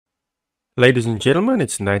Ladies and gentlemen,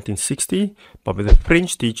 it's 1960. Bobby the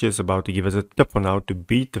French teacher is about to give us a tip on how to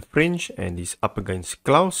beat the French, and he's up against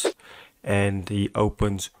Klaus, and he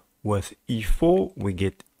opens with e4. We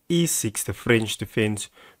get e6, the French defense.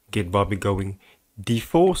 Get Bobby going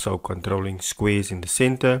d4, so controlling squares in the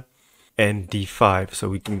center, and d5,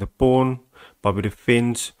 so hitting the pawn. Bobby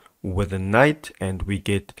defends with a knight, and we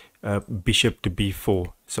get bishop to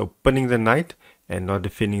b4, so pinning the knight and not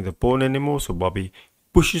defending the pawn anymore. So Bobby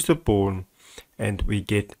pushes the pawn and we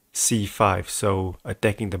get c5, so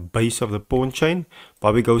attacking the base of the pawn chain.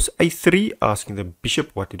 Bobby goes a3, asking the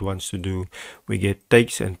bishop what it wants to do. We get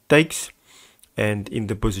takes and takes, and in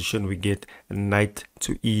the position we get knight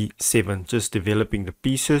to e7, just developing the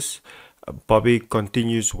pieces. Bobby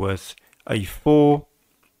continues with a4,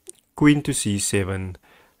 queen to c7,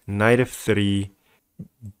 knight f3,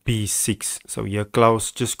 b6. So here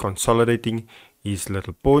Klaus just consolidating his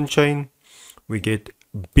little pawn chain. We get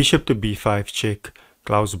bishop to b5 check.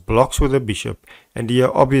 Klaus blocks with the bishop, and here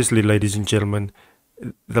obviously, ladies and gentlemen,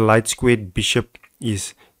 the light squared bishop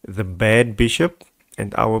is the bad bishop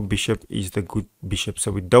and our bishop is the good bishop,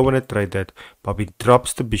 so we don't want to trade that. Bobby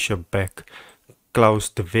drops the bishop back. Klaus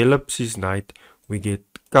develops his knight. We get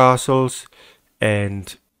castles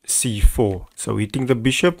and c4, so hitting the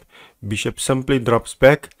bishop simply drops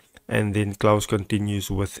back, and then Klaus continues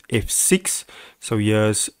with f6. So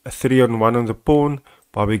here's a 3-on-1 on the pawn.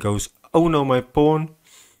 Bobby goes, oh no, my pawn.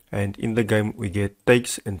 And in the game we get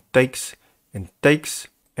takes and takes and takes,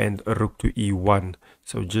 and a rook to e1.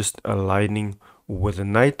 So just aligning with the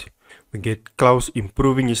knight. We get Klaus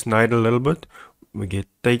improving his knight a little bit. We get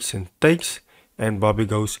takes and takes, and Bobby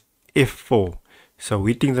goes f4. So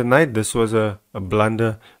hitting the knight, this was a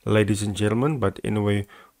blunder, ladies and gentlemen, but anyway,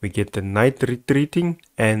 we get the knight retreating,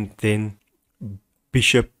 and then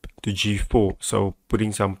bishop to g4, so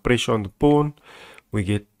putting some pressure on the pawn. We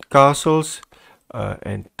get castles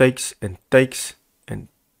and takes and takes and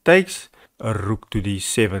takes, a rook to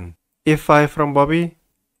d7, f5 from Bobby,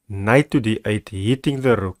 knight to d8, hitting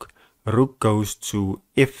the rook. Rook goes to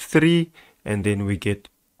f3, and then we get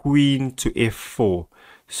queen to f4,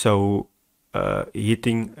 so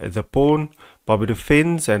hitting the pawn. Bobby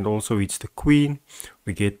defends and also hits the queen.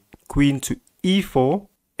 We get queen to e4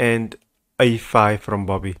 and a5 from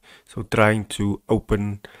Bobby, so trying to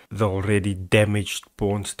open the already damaged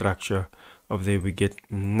pawn structure of there. We get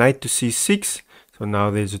knight to c6, so now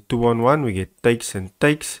there's a 2-on-1. We get takes and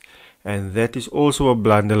takes, and that is also a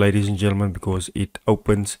blunder, ladies and gentlemen, because it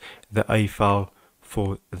opens the a file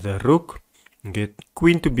for the rook. We get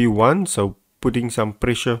queen to b1, so putting some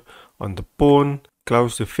pressure on the pawn.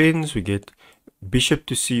 Klaus defends. We get bishop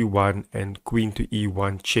to c1 and queen to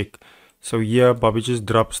e1 check. So here Bobby just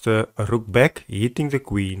drops the rook back, hitting the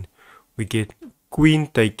queen. We get queen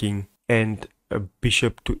taking and a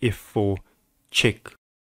bishop to f4 check.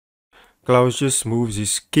 Klaus just moves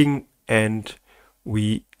his king, and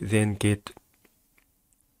we then get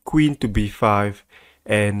queen to b5,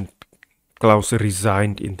 and Klaus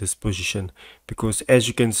resigned in this position because, as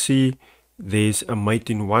you can see, there's a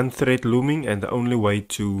mate in one thread looming, and the only way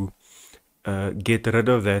to get rid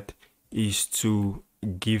of that is to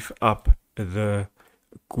give up the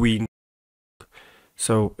queen.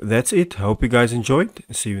 So that's it. Hope you guys enjoyed.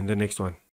 See you in the next one.